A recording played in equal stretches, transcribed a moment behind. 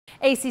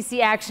ACC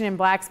action in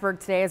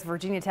Blacksburg today as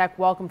Virginia Tech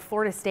welcomed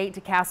Florida State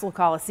to Cassell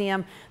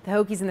Coliseum. The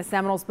Hokies and the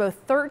Seminoles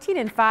both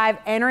 13-5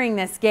 entering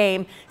this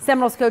game.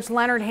 Seminoles coach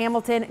Leonard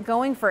Hamilton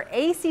going for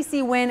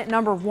ACC win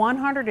number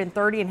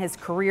 130 in his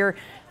career.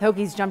 The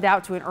Hokies jumped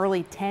out to an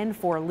early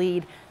 10-4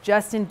 lead.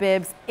 Justin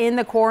Bibbs in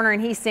the corner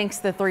and he sinks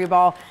the three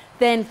ball.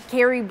 Then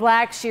Kerry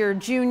Blackshear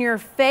Jr.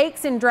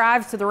 fakes and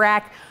drives to the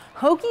rack.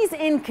 Hokies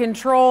in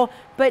control,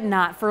 but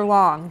not for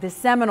long. The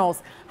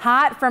Seminoles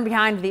hot from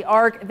behind the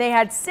arc. They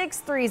had 6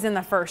 threes in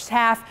the first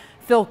half.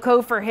 Phil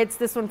Kofer hits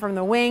this one from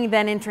the wing.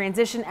 Then in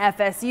transition,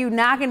 FSU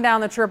knocking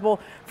down the triple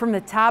from the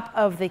top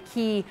of the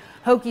key.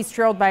 Hokies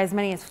trailed by as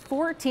many as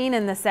 14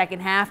 in the second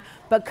half,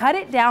 but cut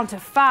it down to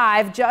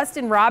 5.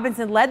 Justin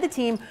Robinson led the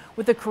team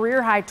with a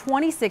career-high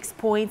 26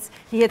 points.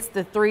 He hits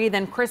the 3.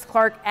 Then Chris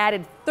Clark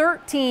added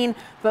 13,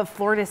 but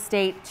Florida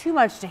State too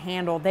much to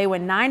handle. They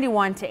win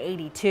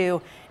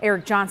 91-82.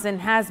 Eric Johnson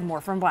has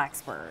more from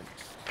Blacksburg.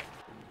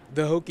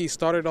 The Hokies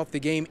started off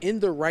the game in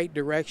the right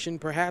direction,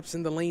 perhaps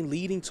in the lane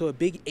leading to a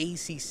big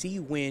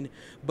ACC win,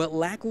 but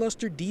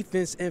lackluster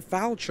defense and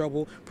foul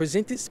trouble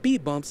presented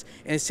speed bumps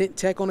and sent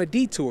Tech on a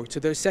detour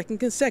to their second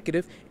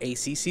consecutive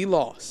ACC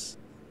loss.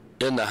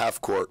 In the half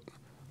court,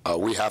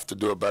 we have to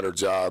do a better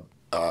job.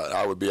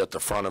 I would be at the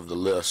front of the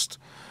list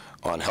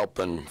on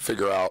helping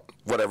figure out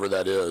whatever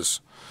that is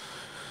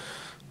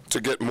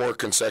to get more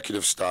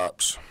consecutive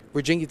stops.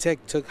 Virginia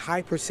Tech took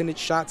high percentage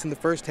shots in the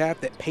first half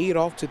that paid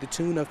off to the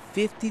tune of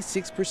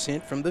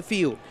 56% from the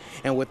field.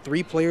 And with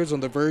 3 players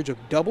on the verge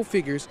of double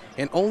figures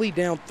and only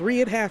down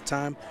 3 at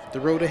halftime, the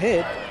road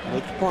ahead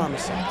looked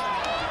promising.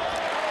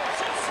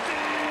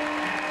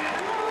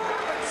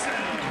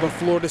 But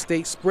Florida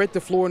State spread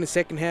the floor in the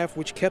second half,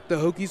 which kept the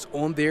Hokies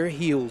on their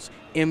heels.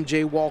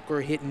 MJ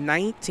Walker hit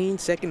 19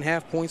 second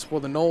half points for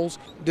the Noles.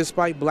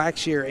 Despite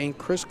Blackshear and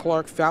Chris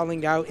Clark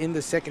fouling out in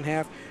the second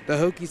half, the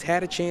Hokies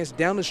had a chance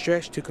down the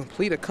stretch to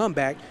complete a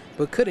comeback,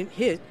 but couldn't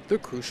hit the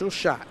crucial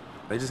shot.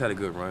 They just had a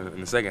good run. In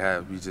the second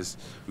half,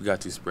 we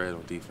got too spread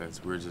on defense.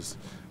 We were just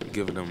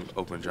giving them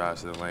open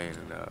drives to the lane,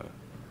 and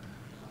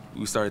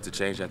we started to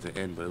change at the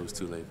end, but it was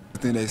too late. I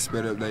think they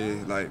sped up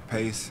their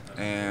pace,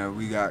 and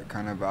we got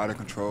kind of out of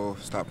control,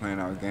 stopped playing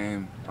our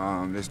game.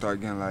 They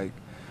started getting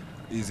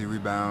easy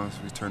rebounds,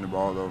 we turned the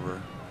ball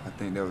over. I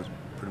think that was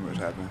pretty much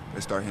happened.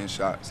 They started hitting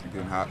shots and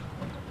getting hot.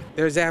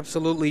 There's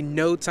absolutely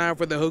no time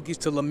for the Hokies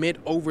to lament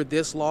over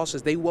this loss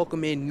as they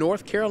welcome in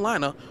North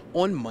Carolina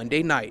on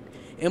Monday night.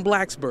 In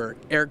Blacksburg,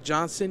 Eric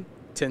Johnson,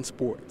 10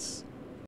 Sports.